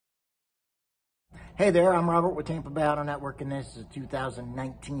Hey there, I'm Robert with Tampa Bay Auto Network, and this is a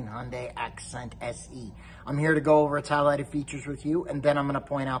 2019 Hyundai Accent SE. I'm here to go over its highlighted features with you, and then I'm going to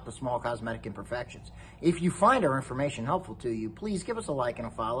point out the small cosmetic imperfections. If you find our information helpful to you, please give us a like and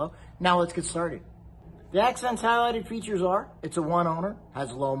a follow. Now let's get started. The Accent's highlighted features are, it's a one owner,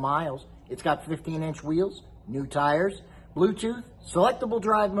 has low miles, it's got 15-inch wheels, new tires, Bluetooth, selectable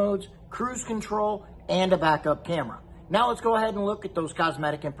drive modes, cruise control, and a backup camera. Now let's go ahead and look at those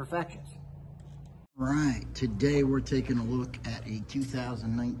cosmetic imperfections. Right, today we're taking a look at a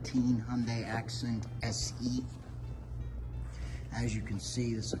 2019 Hyundai Accent SE. As you can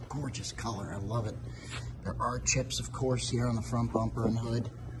see, this is a gorgeous color. I love it. There are chips, of course, here on the front bumper and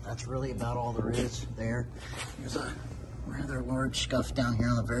hood. That's really about all there is there. There's a rather large scuff down here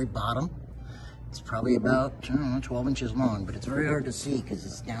on the very bottom. It's probably about, I don't know, 12 inches long, but it's very hard to see because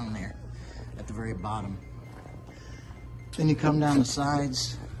it's down there at the very bottom. Then you come down the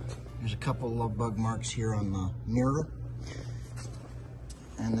sides. There's a couple of love bug marks here on the mirror.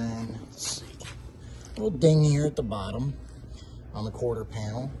 And then, let's see, a little ding here at the bottom on the quarter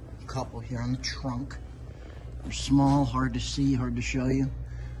panel. A couple here on the trunk. They're small, hard to see, hard to show you.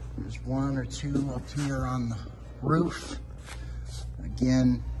 There's one or two up here on the roof.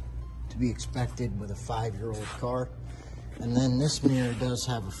 Again, to be expected with a 5-year-old car. And then this mirror does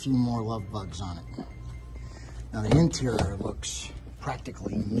have a few more love bugs on it. Now the interior looks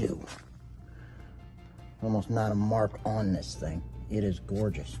practically new. Almost not a mark on this thing. It is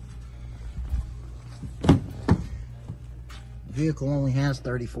gorgeous. The vehicle only has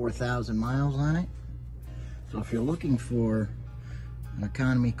 34,000 miles on it. So if you're looking for an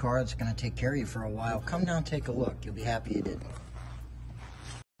economy car that's going to take care of you for a while, come down and take a look. You'll be happy you did.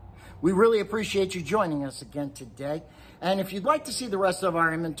 We really appreciate you joining us again today. And if you'd like to see the rest of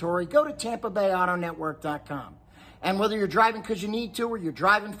our inventory, go to TampaBayAutoNetwork.com. And whether you're driving because you need to or you're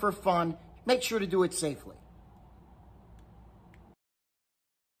driving for fun, make sure to do it safely.